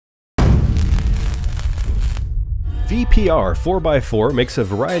VPR 4x4 makes a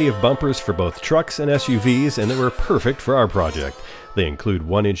variety of bumpers for both trucks and SUVs, and they were perfect for our project. They include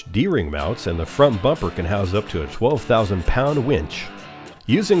 1-inch D-ring mounts, and the front bumper can house up to a 12,000-pound winch.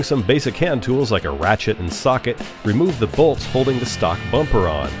 Using some basic hand tools like a ratchet and socket, remove the bolts holding the stock bumper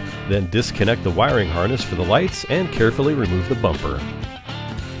on. Then disconnect the wiring harness for the lights and carefully remove the bumper.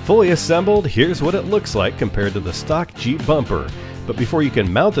 Fully assembled, here's what it looks like compared to the stock Jeep bumper. But before you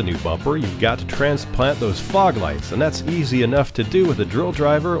can mount a new bumper, you've got to transplant those fog lights, and that's easy enough to do with a drill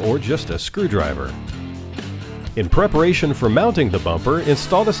driver or just a screwdriver. In preparation for mounting the bumper,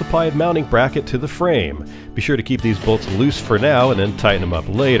 install the supplied mounting bracket to the frame. Be sure to keep these bolts loose for now and then tighten them up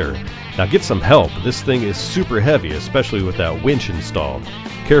later. Now get some help, this thing is super heavy, especially with that winch installed.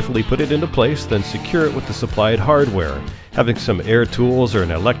 Carefully put it into place, then secure it with the supplied hardware. Having some air tools or an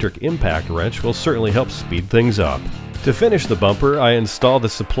electric impact wrench will certainly help speed things up. To finish the bumper, I installed the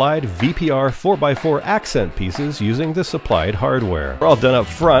supplied VPR 4x4 accent pieces using the supplied hardware. We're all done up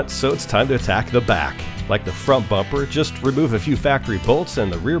front, so it's time to attack the back. Like the front bumper, just remove a few factory bolts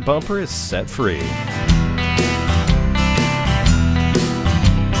and the rear bumper is set free.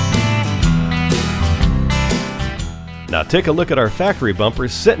 Now take a look at our factory bumper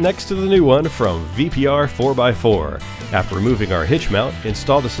set next to the new one from VPR 4x4. After removing our hitch mount,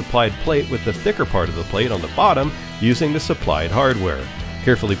 install the supplied plate with the thicker part of the plate on the bottom using the supplied hardware.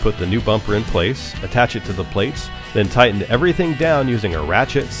 Carefully put the new bumper in place, attach it to the plates, then tighten everything down using a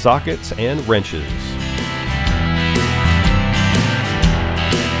ratchet, sockets, and wrenches.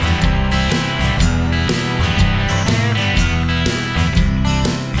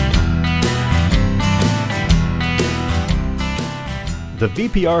 The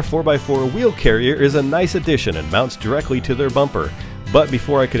VPR 4x4 wheel carrier is a nice addition and mounts directly to their bumper. But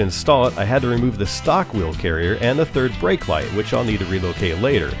before I could install it, I had to remove the stock wheel carrier and the third brake light, which I'll need to relocate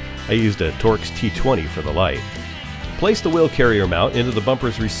later. I used a Torx T20 for the light. Place the wheel carrier mount into the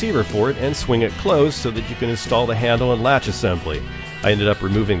bumper's receiver for it and swing it closed so that you can install the handle and latch assembly. I ended up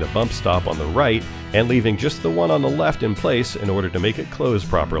removing the bump stop on the right and leaving just the one on the left in place in order to make it close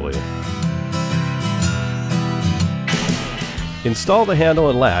properly. Install the handle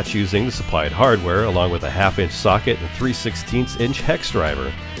and latch using the supplied hardware along with a 1/2-inch socket and 3/16-inch hex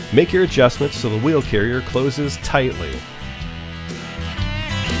driver. Make your adjustments so the wheel carrier closes tightly.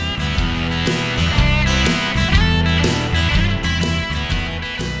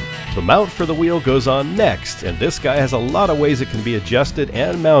 The mount for the wheel goes on next, and this guy has a lot of ways it can be adjusted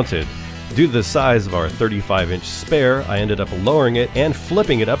and mounted. Due to the size of our 35-inch spare, I ended up lowering it and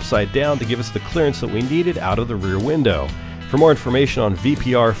flipping it upside down to give us the clearance that we needed out of the rear window. For more information on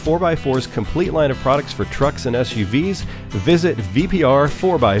VPR 4x4's complete line of products for trucks and SUVs, visit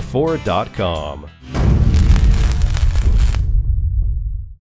VPR4x4.com.